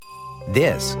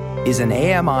This is an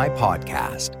AMI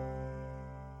podcast.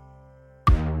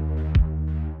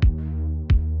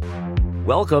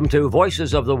 Welcome to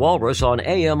Voices of the Walrus on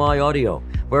AMI Audio,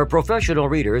 where professional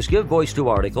readers give voice to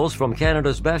articles from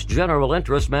Canada's best general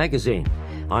interest magazine.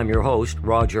 I'm your host,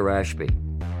 Roger Ashby.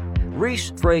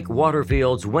 Rhys-Frake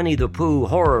Waterfield's Winnie-the-Pooh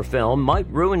horror film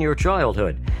might ruin your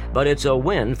childhood, but it's a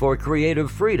win for creative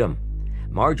freedom.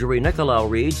 Marjorie Nicolau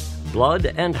reads Blood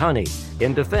and Honey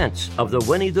in defense of the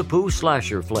Winnie-the-Pooh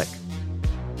slasher flick.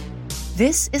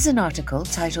 This is an article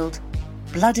titled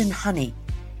Blood and Honey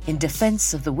in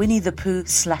defense of the Winnie-the-Pooh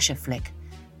slasher flick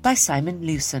by Simon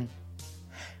Lewson.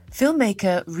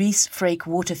 Filmmaker Rhys-Frake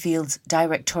Waterfield's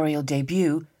directorial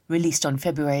debut, released on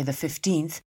February the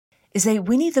 15th, is a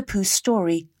Winnie-the-Pooh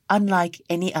story unlike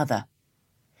any other.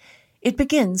 It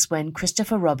begins when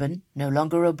Christopher Robin, no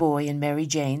longer a boy in Mary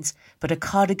Jane's, but a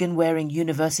cardigan-wearing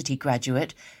university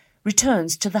graduate,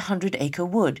 returns to the 100-acre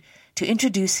wood to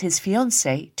introduce his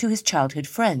fiancée to his childhood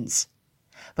friends.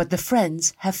 But the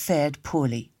friends have fared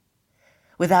poorly.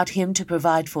 Without him to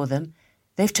provide for them,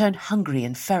 they've turned hungry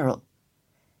and feral.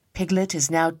 Piglet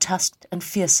is now tusked and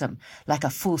fearsome, like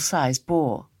a full-size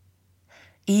boar.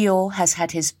 Eeyore has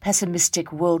had his pessimistic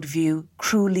worldview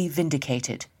cruelly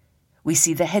vindicated. We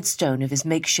see the headstone of his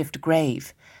makeshift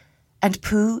grave. And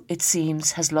Pooh, it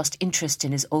seems, has lost interest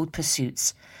in his old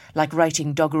pursuits, like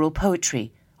writing doggerel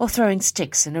poetry or throwing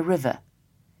sticks in a river.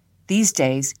 These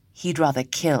days, he'd rather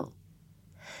kill.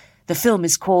 The film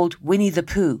is called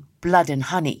Winnie-the-Pooh, Blood and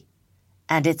Honey,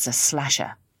 and it's a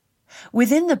slasher.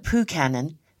 Within the Pooh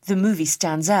canon, the movie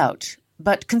stands out,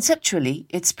 but conceptually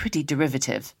it's pretty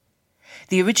derivative.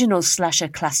 The original slasher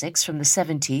classics from the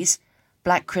 70s,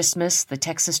 Black Christmas, The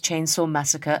Texas Chainsaw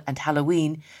Massacre, and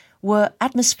Halloween, were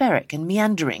atmospheric and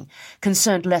meandering,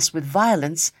 concerned less with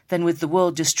violence than with the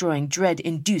world-destroying dread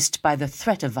induced by the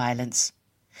threat of violence.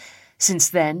 Since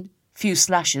then, few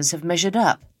slashers have measured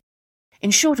up.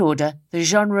 In short order, the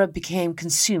genre became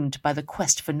consumed by the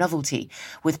quest for novelty,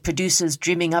 with producers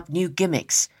dreaming up new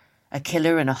gimmicks. A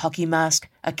killer in a hockey mask,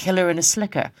 a killer in a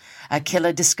slicker, a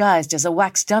killer disguised as a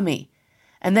wax dummy,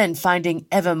 and then finding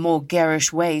ever more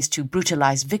garish ways to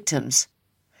brutalize victims.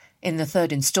 In the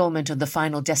third installment of the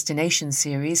Final Destination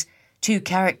series, 2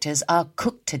 characters are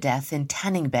cooked to death in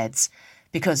tanning beds,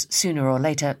 because sooner or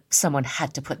later someone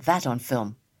had to put that on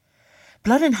film.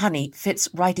 Blood and Honey fits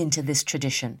right into this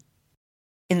tradition.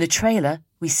 In the trailer,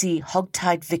 we see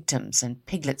hog-tied victims and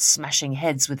piglets smashing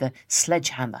heads with a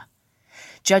sledgehammer.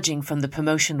 Judging from the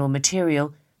promotional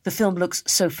material, the film looks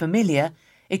so familiar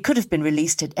it could have been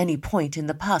released at any point in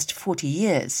the past 40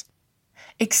 years.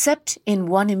 Except in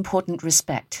one important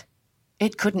respect.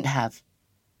 It couldn't have.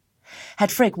 Had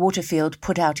Frake Waterfield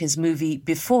put out his movie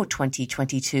before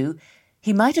 2022,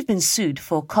 he might have been sued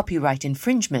for copyright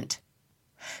infringement.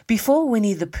 Before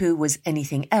Winnie-the-Pooh was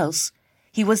anything else,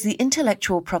 he was the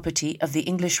intellectual property of the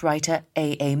English writer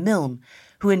A. Milne,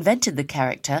 who invented the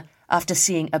character after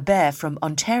seeing a bear from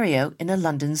Ontario in a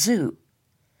London zoo.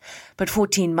 But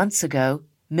 14 months ago,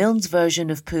 Milne's version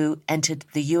of Pooh entered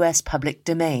the US public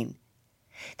domain.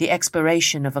 The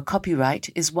expiration of a copyright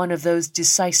is one of those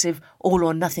decisive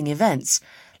all-or-nothing events,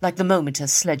 like the moment a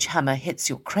sledgehammer hits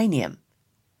your cranium.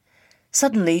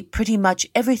 Suddenly, pretty much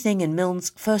everything in Milne's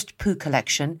first Pooh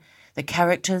collection, the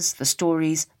characters, the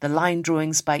stories, the line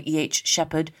drawings by E.H.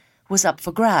 Shepard, was up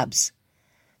for grabs.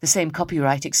 The same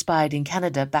copyright expired in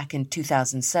Canada back in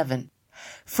 2007.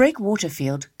 Frake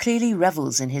Waterfield clearly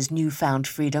revels in his newfound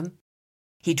freedom.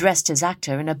 He dressed his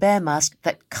actor in a bear mask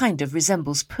that kind of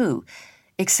resembles Pooh,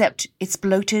 except it's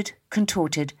bloated,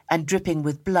 contorted, and dripping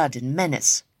with blood and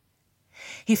menace.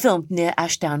 He filmed near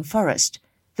Ashdown Forest,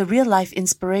 the real-life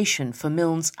inspiration for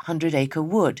Milne's 100-acre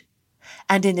wood,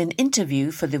 and in an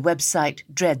interview for the website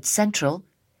Dread Central,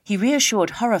 he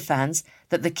reassured horror fans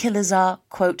that the killers are,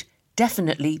 quote,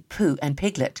 definitely Pooh and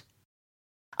Piglet.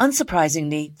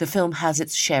 Unsurprisingly, the film has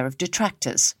its share of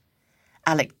detractors.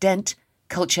 Alec Dent,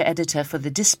 culture editor for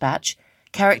The Dispatch,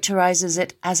 characterizes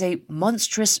it as a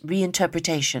monstrous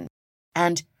reinterpretation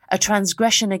and a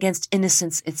transgression against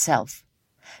innocence itself.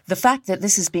 The fact that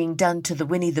this is being done to the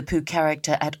Winnie-the-Pooh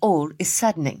character at all is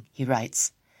saddening, he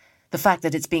writes. The fact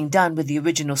that it's being done with the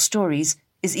original stories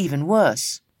is even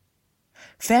worse.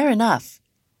 Fair enough.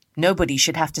 Nobody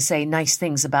should have to say nice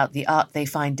things about the art they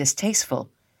find distasteful.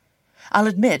 I'll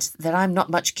admit that I'm not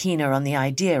much keener on the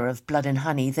idea of Blood and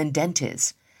Honey than Dent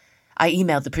is. I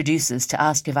emailed the producers to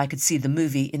ask if I could see the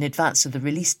movie in advance of the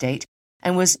release date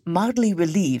and was mildly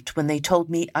relieved when they told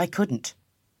me I couldn't.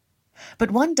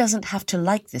 But one doesn't have to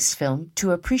like this film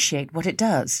to appreciate what it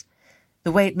does,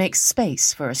 the way it makes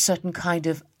space for a certain kind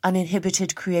of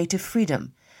uninhibited creative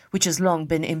freedom, which has long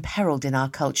been imperiled in our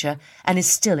culture and is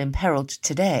still imperiled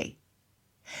today.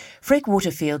 Frake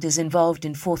Waterfield is involved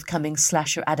in forthcoming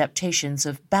slasher adaptations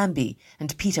of Bambi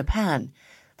and Peter Pan.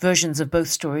 Versions of both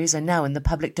stories are now in the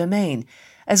public domain,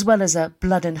 as well as a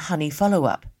Blood and Honey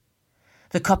follow-up.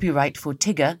 The copyright for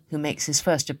Tigger, who makes his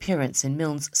first appearance in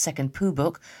Milne's second Pooh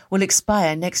book, will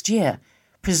expire next year,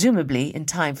 presumably in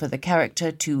time for the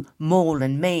character to maul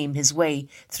and maim his way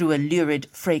through a lurid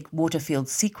Frake Waterfield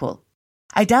sequel.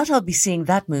 I doubt I'll be seeing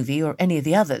that movie or any of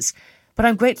the others, but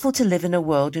I'm grateful to live in a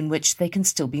world in which they can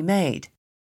still be made.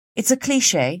 It's a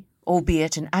cliché,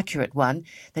 albeit an accurate one,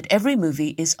 that every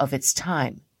movie is of its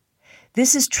time.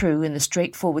 This is true in the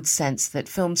straightforward sense that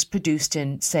films produced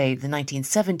in, say, the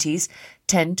 1970s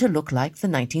tend to look like the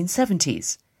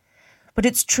 1970s. But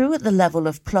it's true at the level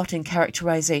of plot and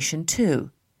characterization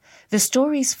too. The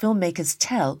stories filmmakers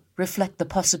tell reflect the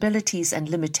possibilities and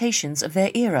limitations of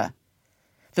their era.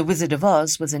 The Wizard of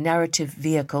Oz was a narrative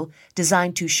vehicle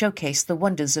designed to showcase the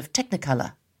wonders of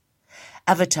Technicolor.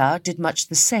 Avatar did much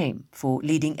the same for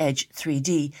leading-edge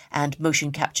 3D and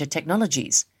motion capture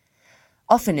technologies.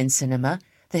 Often in cinema,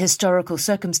 the historical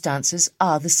circumstances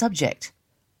are the subject.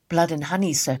 Blood and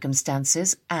Honey's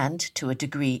circumstances, and, to a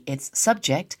degree, its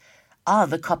subject, are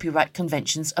the copyright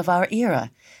conventions of our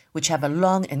era, which have a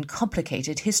long and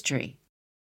complicated history.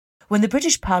 When the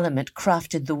British Parliament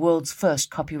crafted the world's first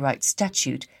copyright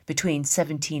statute between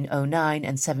 1709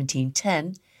 and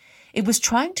 1710, it was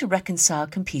trying to reconcile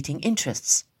competing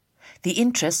interests. The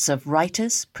interests of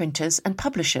writers, printers, and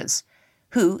publishers,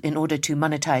 who, in order to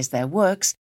monetize their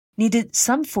works, needed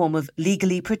some form of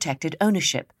legally protected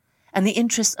ownership, and the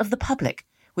interests of the public,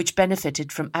 which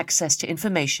benefited from access to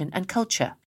information and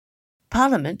culture.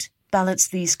 Parliament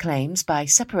balanced these claims by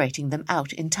separating them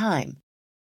out in time.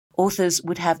 Authors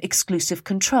would have exclusive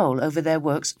control over their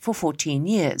works for 14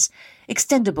 years,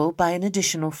 extendable by an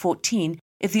additional 14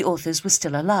 if the authors were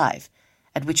still alive,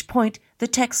 at which point the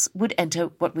texts would enter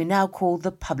what we now call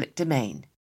the public domain.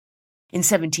 In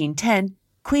 1710,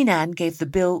 Queen Anne gave the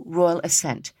bill royal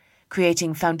assent,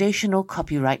 creating foundational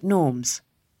copyright norms.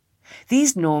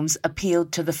 These norms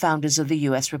appealed to the founders of the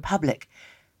US Republic,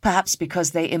 perhaps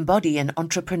because they embody an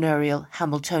entrepreneurial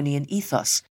Hamiltonian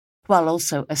ethos, while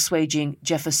also assuaging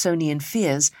Jeffersonian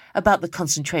fears about the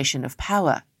concentration of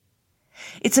power.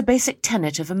 It's a basic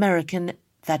tenet of American,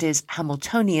 that is,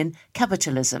 Hamiltonian,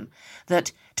 capitalism,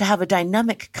 that to have a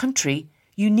dynamic country,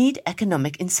 you need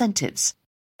economic incentives,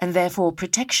 and therefore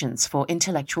protections for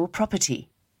intellectual property.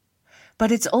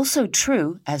 But it's also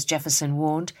true, as Jefferson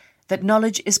warned, that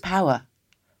knowledge is power,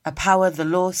 a power the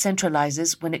law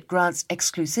centralizes when it grants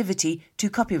exclusivity to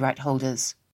copyright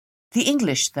holders. The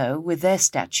English, though, with their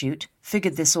statute,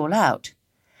 figured this all out.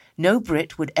 No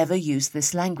Brit would ever use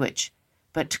this language,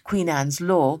 but Queen Anne's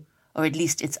law, or at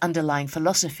least its underlying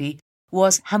philosophy,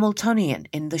 was Hamiltonian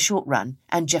in the short run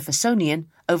and Jeffersonian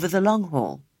over the long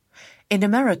haul. In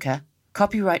America,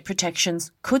 copyright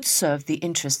protections could serve the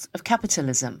interests of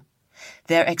capitalism.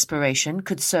 Their expiration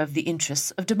could serve the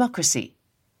interests of democracy.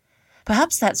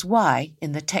 Perhaps that's why,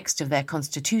 in the text of their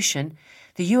constitution,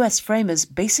 the US framers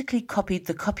basically copied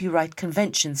the copyright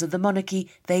conventions of the monarchy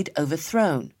they'd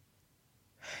overthrown.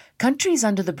 Countries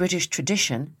under the British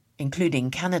tradition,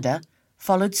 including Canada,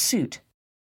 followed suit.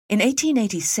 In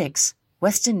 1886,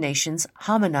 Western nations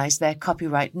harmonized their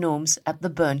copyright norms at the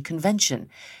Berne Convention,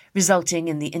 resulting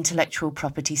in the intellectual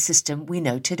property system we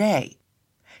know today.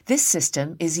 This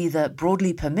system is either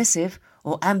broadly permissive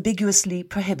or ambiguously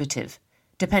prohibitive,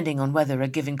 depending on whether a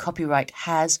given copyright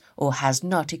has or has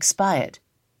not expired.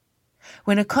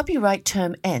 When a copyright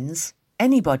term ends,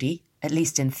 anybody, at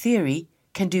least in theory,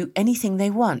 can do anything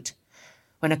they want.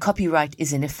 When a copyright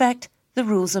is in effect, the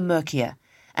rules are murkier,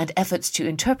 and efforts to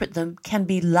interpret them can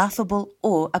be laughable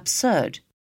or absurd.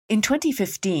 In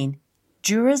 2015,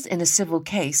 jurors in a civil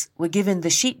case were given the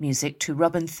sheet music to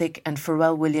Robin Thicke and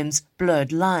Pharrell Williams'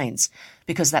 Blurred Lines,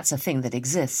 because that's a thing that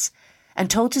exists, and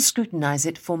told to scrutinize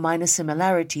it for minor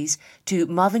similarities to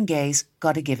Marvin Gaye's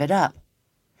Gotta Give It Up.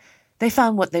 They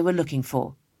found what they were looking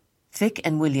for. Thicke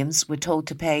and Williams were told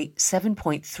to pay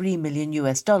 $7.3 million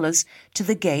to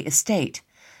the Gaye estate,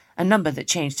 a number that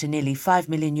changed to nearly $5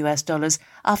 million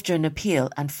after an appeal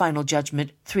and final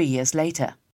judgment 3 years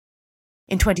later.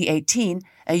 In 2018,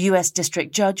 a US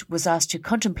district judge was asked to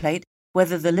contemplate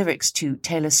whether the lyrics to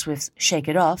Taylor Swift's Shake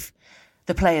It Off,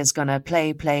 the player's gonna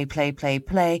play, play, play, play,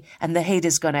 play, and the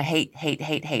hater's gonna hate, hate,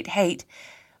 hate, hate, hate,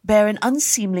 bear an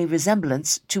unseemly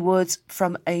resemblance to words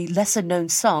from a lesser-known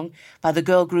song by the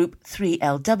girl group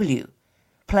 3LW.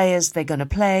 Players they're gonna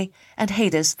play, and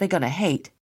haters they're gonna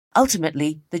hate.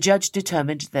 Ultimately, the judge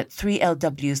determined that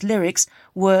 3LW's lyrics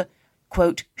were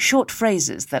quote, short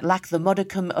phrases that lack the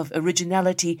modicum of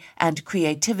originality and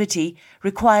creativity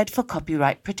required for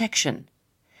copyright protection.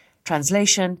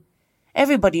 Translation: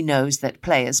 everybody knows that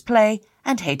players play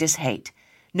and haters hate.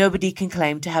 Nobody can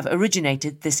claim to have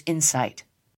originated this insight.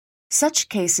 Such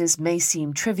cases may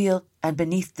seem trivial and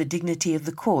beneath the dignity of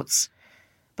the courts,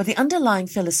 but the underlying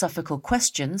philosophical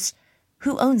questions —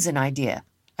 who owns an idea?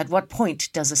 At what point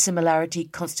does a similarity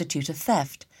constitute a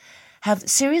theft? — have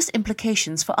serious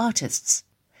implications for artists.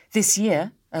 This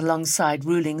year, alongside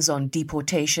rulings on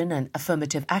deportation and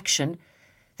affirmative action,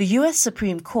 the US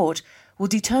Supreme Court will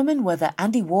determine whether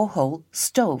Andy Warhol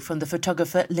stole from the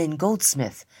photographer Lynn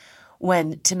Goldsmith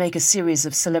when, to make a series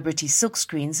of celebrity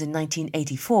silkscreens in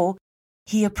 1984,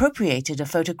 he appropriated a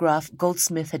photograph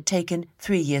Goldsmith had taken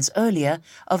 3 years earlier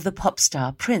of the pop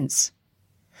star Prince.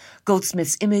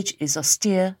 Goldsmith's image is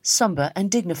austere, sombre and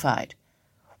dignified.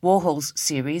 Warhol's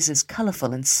series is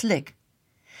colourful and slick.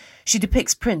 She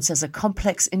depicts Prince as a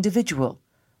complex individual,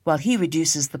 while he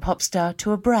reduces the pop star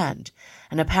to a brand,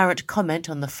 an apparent comment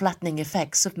on the flattening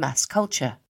effects of mass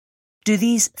culture. Do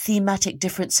these thematic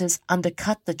differences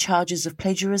undercut the charges of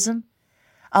plagiarism?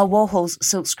 Are Warhol's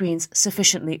silkscreens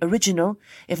sufficiently original,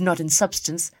 if not in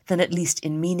substance, then at least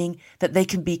in meaning, that they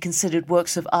can be considered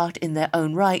works of art in their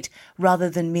own right rather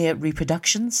than mere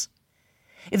reproductions?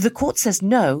 If the court says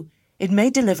no, it may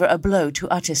deliver a blow to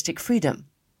artistic freedom.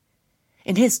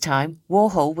 In his time,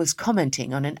 Warhol was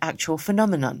commenting on an actual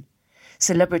phenomenon.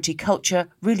 Celebrity culture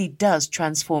really does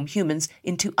transform humans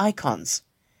into icons.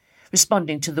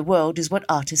 Responding to the world is what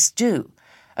artists do.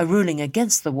 A ruling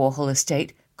against the Warhol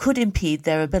estate could impede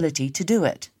their ability to do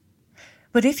it.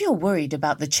 But if you're worried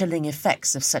about the chilling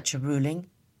effects of such a ruling,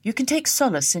 you can take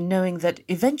solace in knowing that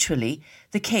eventually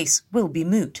the case will be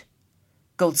moot.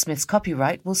 Goldsmith's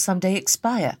copyright will someday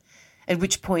expire, at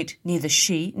which point neither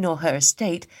she nor her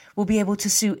estate will be able to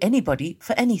sue anybody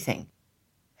for anything.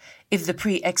 If the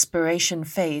pre-expiration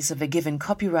phase of a given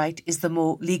copyright is the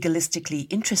more legalistically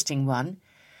interesting one,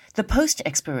 the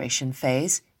post-expiration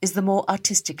phase is the more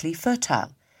artistically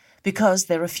fertile, because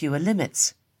there are fewer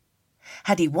limits.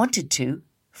 Had he wanted to,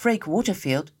 Frake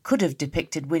Waterfield could have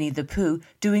depicted Winnie-the-Pooh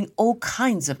doing all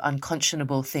kinds of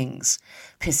unconscionable things,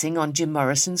 pissing on Jim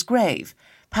Morrison's grave,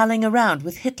 palling around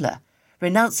with Hitler,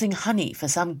 renouncing honey for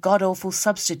some god-awful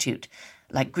substitute,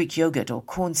 like Greek yogurt or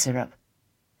corn syrup.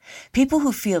 People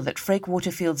who feel that Frake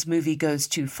Waterfield's movie goes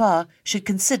too far should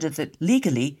consider that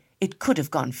legally it could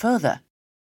have gone further.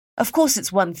 Of course,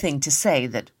 it's one thing to say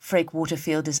that Frake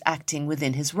Waterfield is acting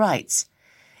within his rights.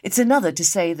 It's another to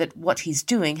say that what he's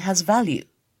doing has value.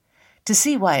 To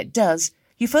see why it does,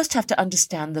 you first have to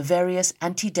understand the various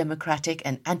anti-democratic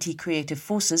and anti-creative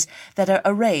forces that are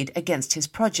arrayed against his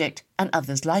project and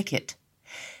others like it.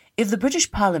 If the British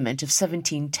Parliament of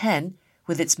 1710,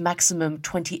 with its maximum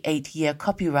 28-year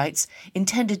copyrights,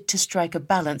 intended to strike a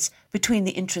balance between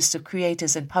the interests of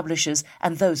creators and publishers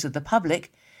and those of the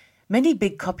public, many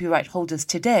big copyright holders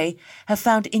today have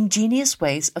found ingenious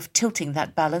ways of tilting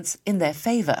that balance in their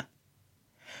favour.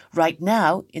 Right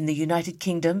now, in the United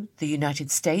Kingdom, the United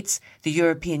States, the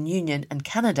European Union and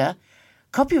Canada,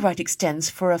 copyright extends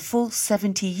for a full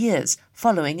 70 years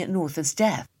following an author's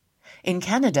death. In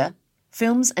Canada,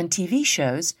 films and TV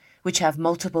shows, which have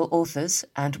multiple authors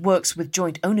and works with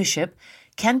joint ownership,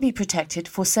 can be protected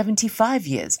for 75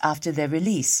 years after their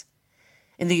release.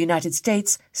 In the United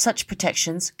States, such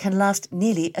protections can last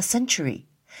nearly a century.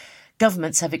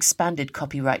 Governments have expanded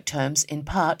copyright terms in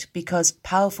part because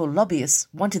powerful lobbyists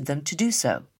wanted them to do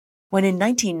so. When in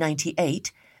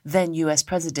 1998, then US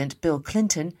President Bill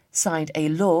Clinton signed a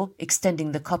law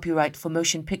extending the copyright for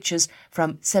motion pictures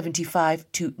from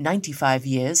 75 to 95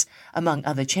 years, among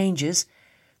other changes,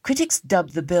 critics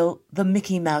dubbed the bill the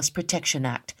Mickey Mouse Protection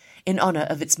Act in honor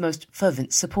of its most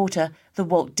fervent supporter, the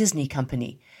Walt Disney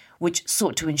Company, which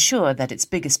sought to ensure that its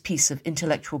biggest piece of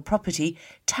intellectual property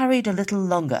tarried a little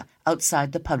longer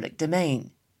outside the public domain.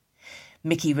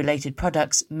 Mickey-related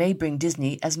products may bring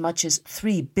Disney as much as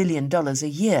 $3 billion a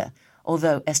year,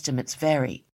 although estimates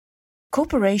vary.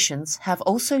 Corporations have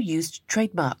also used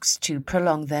trademarks to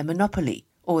prolong their monopoly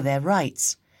or their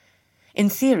rights. In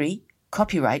theory,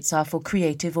 copyrights are for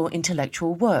creative or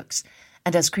intellectual works,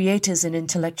 and as creators and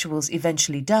intellectuals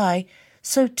eventually die,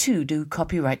 so too do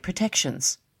copyright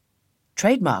protections.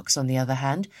 Trademarks, on the other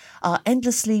hand, are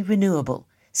endlessly renewable,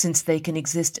 since they can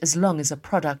exist as long as a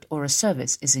product or a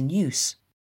service is in use.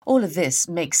 All of this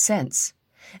makes sense.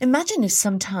 Imagine if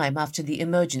some time after the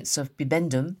emergence of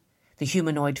Bibendum, the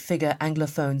humanoid figure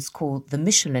Anglophones call the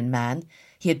Michelin Man,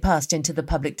 he had passed into the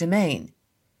public domain.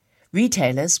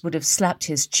 Retailers would have slapped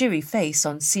his cheery face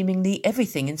on seemingly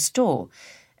everything in store,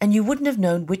 and you wouldn't have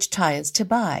known which tyres to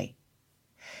buy.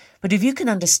 But if you can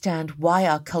understand why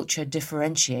our culture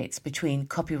differentiates between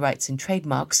copyrights and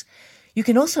trademarks, you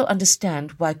can also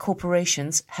understand why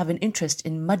corporations have an interest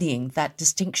in muddying that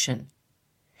distinction.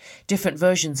 Different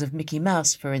versions of Mickey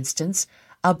Mouse, for instance,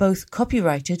 are both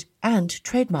copyrighted and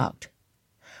trademarked.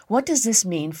 What does this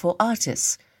mean for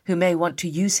artists who may want to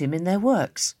use him in their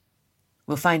works?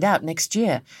 We'll find out next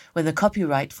year when the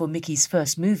copyright for Mickey's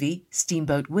first movie,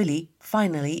 Steamboat Willie,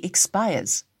 finally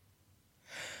expires.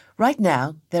 Right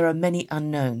now, there are many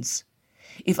unknowns.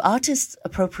 If artists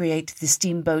appropriate the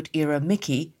Steamboat-era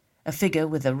Mickey, a figure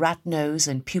with a rat nose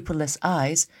and pupilless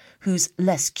eyes, who's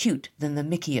less cute than the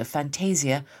Mickey of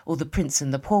Fantasia or the Prince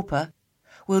and the Pauper,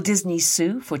 will Disney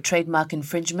sue for trademark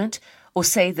infringement or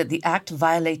say that the act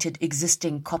violated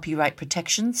existing copyright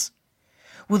protections?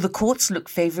 Will the courts look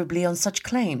favourably on such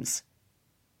claims?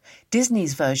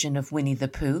 Disney's version of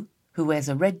Winnie-the-Pooh, who wears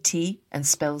a red tee and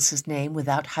spells his name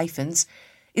without hyphens,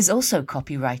 is also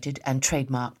copyrighted and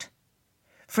trademarked.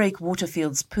 Frake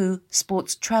Waterfield's Pooh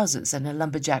sports trousers and a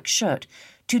lumberjack shirt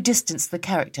to distance the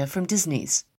character from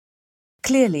Disney's.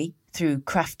 Clearly, through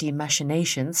crafty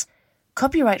machinations,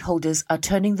 copyright holders are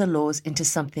turning the laws into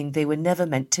something they were never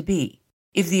meant to be.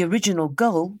 If the original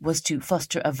goal was to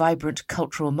foster a vibrant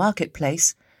cultural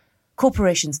marketplace,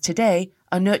 corporations today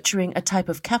are nurturing a type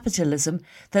of capitalism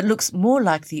that looks more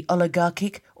like the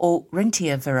oligarchic or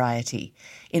rentier variety,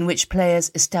 in which players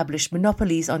establish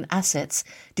monopolies on assets,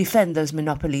 defend those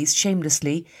monopolies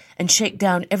shamelessly, and shake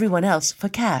down everyone else for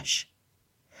cash.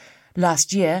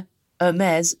 Last year,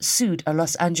 Hermes sued a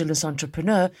Los Angeles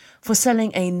entrepreneur for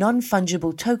selling a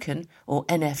non-fungible token, or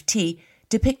NFT,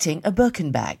 depicting a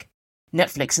Birkin bag.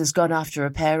 Netflix has gone after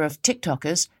a pair of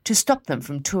TikTokers to stop them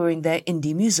from touring their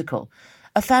indie musical,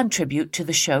 a fan tribute to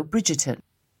the show Bridgerton.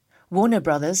 Warner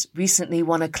Brothers recently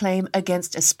won a claim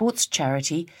against a sports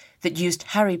charity that used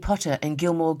Harry Potter and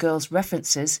Gilmore Girls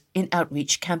references in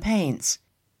outreach campaigns.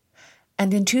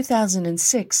 And in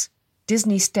 2006,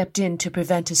 Disney stepped in to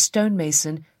prevent a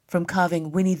stonemason from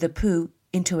carving Winnie-the-Pooh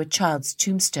into a child's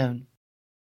tombstone.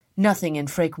 Nothing in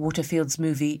Frake Waterfield's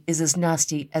movie is as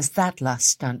nasty as that last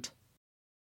stunt.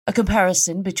 A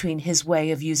comparison between his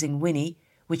way of using Winnie,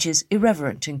 which is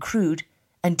irreverent and crude,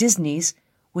 and Disney's,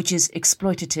 which is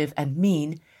exploitative and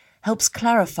mean, helps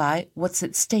clarify what's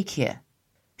at stake here.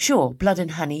 Sure, Blood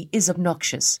and Honey is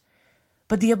obnoxious,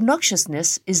 but the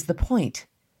obnoxiousness is the point.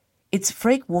 It's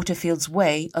Frake Waterfield's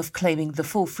way of claiming the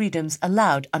full freedoms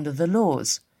allowed under the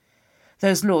laws.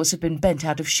 Those laws have been bent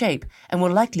out of shape and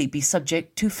will likely be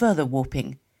subject to further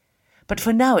warping. But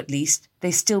for now at least,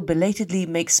 they still belatedly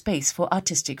make space for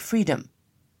artistic freedom.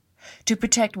 To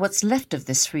protect what's left of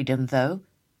this freedom, though,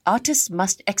 artists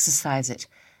must exercise it,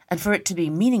 and for it to be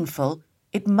meaningful,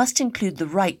 it must include the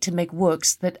right to make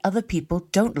works that other people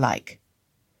don't like.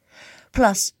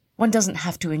 Plus, one doesn't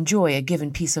have to enjoy a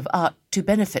given piece of art to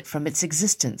benefit from its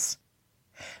existence.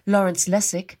 Lawrence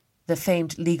Lessig, the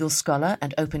famed legal scholar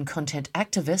and open content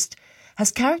activist,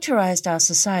 has characterized our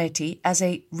society as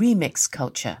a remix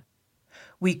culture.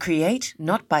 We create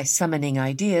not by summoning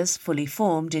ideas fully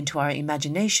formed into our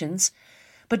imaginations,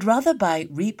 but rather by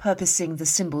repurposing the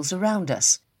symbols around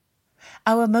us.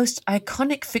 Our most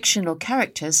iconic fictional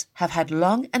characters have had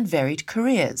long and varied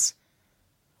careers.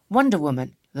 Wonder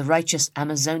Woman, the righteous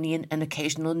Amazonian and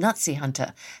occasional Nazi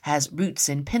hunter, has roots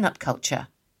in pin-up culture.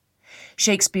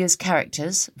 Shakespeare's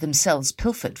characters, themselves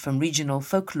pilfered from regional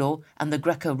folklore and the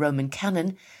Greco-Roman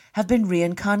canon, have been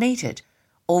reincarnated,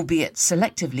 albeit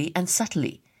selectively and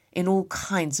subtly, in all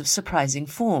kinds of surprising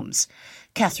forms.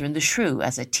 Catherine the Shrew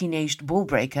as a teenaged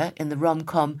ball-breaker in the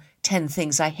rom-com 10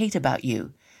 Things I Hate About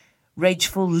You.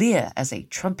 Rageful Lear as a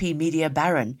Trumpy media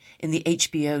baron in the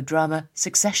HBO drama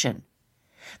Succession.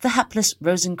 The hapless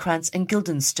Rosencrantz and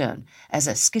Guildenstern as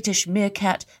a skittish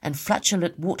meerkat and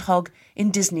flatulent warthog in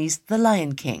Disney's The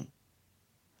Lion King.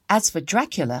 As for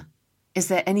Dracula, is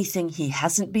there anything he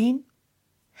hasn't been?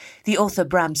 The author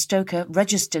Bram Stoker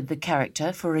registered the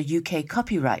character for a UK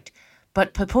copyright,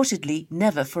 but purportedly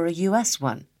never for a US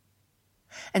one.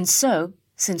 And so,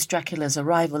 since Dracula's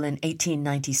arrival in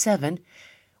 1897,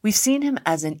 we've seen him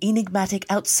as an enigmatic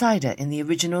outsider in the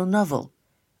original novel,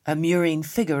 a murine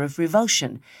figure of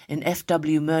revulsion in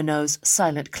F.W. Murnau's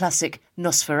silent classic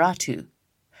Nosferatu,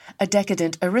 a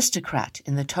decadent aristocrat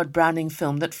in the Todd Browning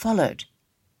film that followed,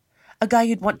 a guy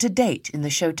you'd want to date in the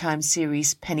Showtime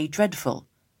series Penny Dreadful,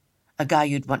 a guy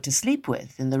you'd want to sleep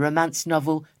with in the romance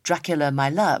novel Dracula, My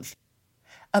Love,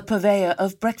 a purveyor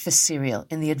of breakfast cereal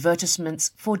in the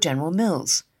advertisements for General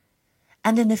Mills,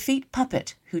 and an effete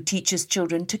puppet who teaches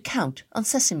children to count on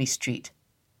Sesame Street.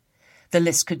 The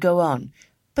list could go on,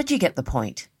 but you get the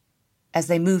point. As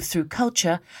they move through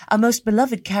culture, our most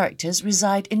beloved characters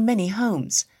reside in many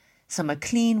homes. Some are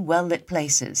clean, well-lit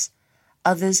places.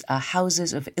 Others are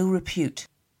houses of ill repute.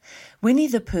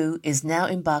 Winnie-the-Pooh is now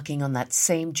embarking on that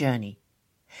same journey.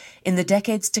 In the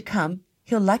decades to come,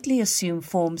 he'll likely assume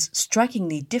forms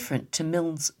strikingly different to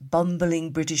Milne's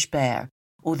bumbling British bear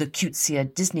or the cutesier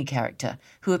Disney character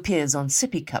who appears on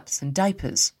sippy cups and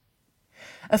diapers.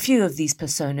 A few of these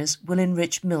personas will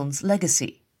enrich Milne's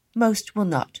legacy. Most will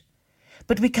not.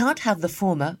 But we can't have the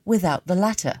former without the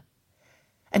latter.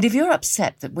 And if you're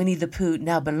upset that Winnie-the-Pooh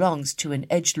now belongs to an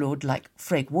edgelord like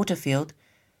Frake Waterfield,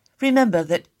 remember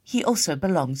that he also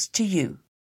belongs to you.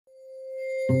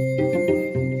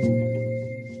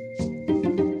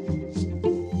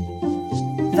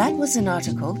 That was an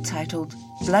article titled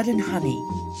Blood and Honey,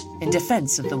 in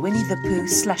defense of the Winnie-the-Pooh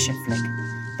slasher flick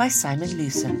by Simon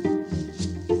Lewson.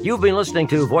 You've been listening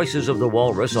to Voices of the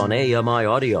Walrus on AMI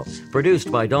Audio,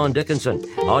 produced by Don Dickinson,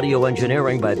 audio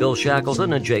engineering by Bill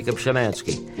Shackleton and Jacob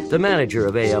Szymanski. The manager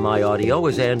of AMI Audio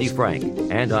is Andy Frank,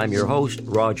 and I'm your host,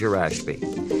 Roger Ashby.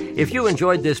 If you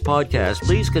enjoyed this podcast,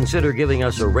 please consider giving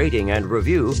us a rating and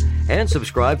review, and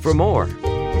subscribe for more.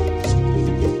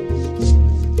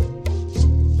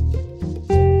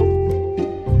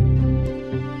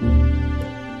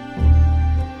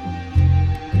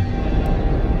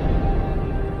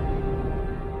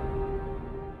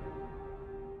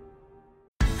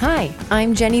 Hi,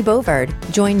 I'm Jenny Bovard.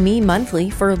 Join me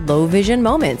monthly for Low Vision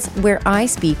Moments, where I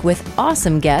speak with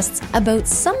awesome guests about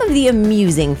some of the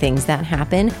amusing things that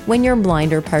happen when you're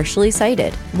blind or partially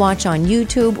sighted. Watch on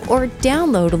YouTube or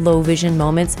download Low Vision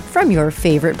Moments from your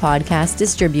favorite podcast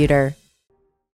distributor.